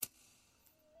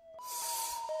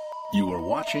You are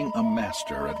watching a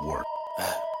master at work.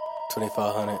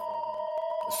 2,500.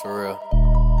 It's for real.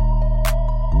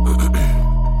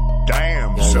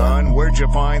 Damn, son, where'd you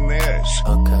find this?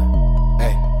 Okay.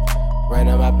 Hey, ran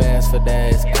on my bands for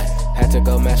days. Had to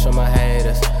go mash on my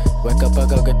haters. Wake up, I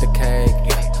go get the cake.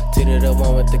 Teeta the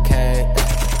one with the cake.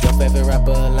 Your favorite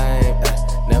rapper lame.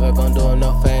 Never gon' do him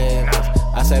no favors.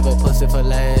 I save a pussy for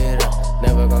later.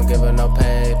 Never gon' give her no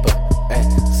paper. Ay,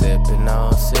 sippin'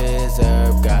 on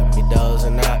scissor, got me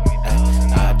dozing out.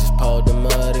 I just pulled the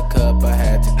muddy cup, I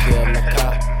had to kill my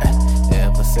cop.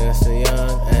 Ever since a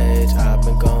young age, I've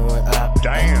been going out.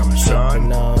 Damn, son.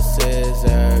 Sippin' on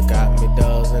scissor, got me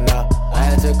dozing out. I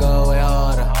had to go way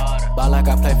harder. Ball like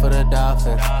I play for the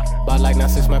Dolphins. Ball like now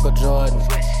 6 Michael Jordan.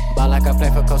 Ball like I play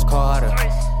for Coach Carter.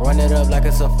 Run it up like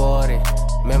it's a 40.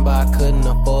 Remember I couldn't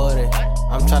afford it.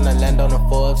 I'm tryna land on the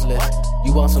Forbes list.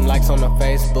 You want some likes on the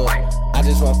Facebook? I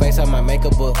just want face, I might make a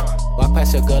book. Walk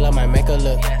past your girl, I might make her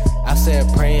look. I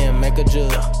said pray and make a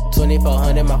jug.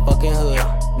 2,400 my fucking hood.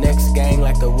 Next gang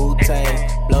like the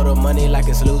Wu-Tang. Blow the money like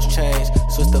it's loose change.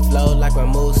 Switch the flow like my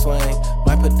mood swing.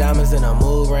 Might put diamonds in a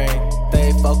mood ring.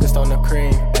 Stay focused on the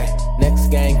cream. Ay. Next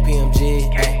gang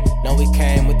PMG. Ay. Know we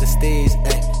came with the steez.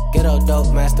 Ay. Get old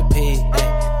dope Master P.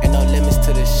 Ay. Ain't no limits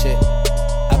to this shit.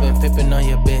 I been pippin' on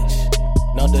your bitch.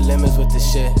 No dilemmas with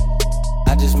this shit.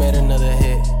 I just made another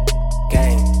hit.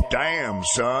 Gang. Damn,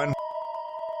 son.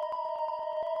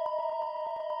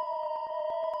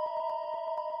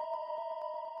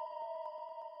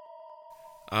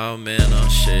 Oh man, oh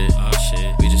shit,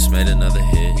 we just made another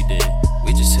hit.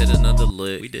 We just hit another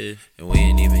lick. And we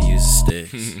ain't even use the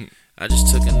sticks. I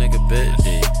just took a nigga bitch.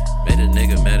 Made a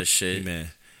nigga mad as shit. Man,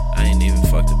 I ain't even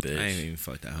fucked a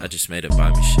bitch. I just made it buy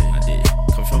me shit. I did.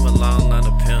 Come from a long line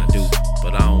of pimp,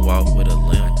 but I don't walk with a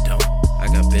limp. I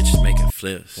got bitches making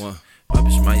flips. My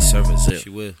bitch might serve a zip. She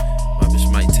will. My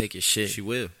bitch might take your shit. She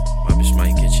will. My bitch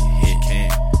might get you hit.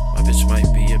 My bitch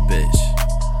might be your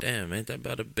bitch. Damn, ain't that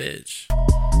about a bitch?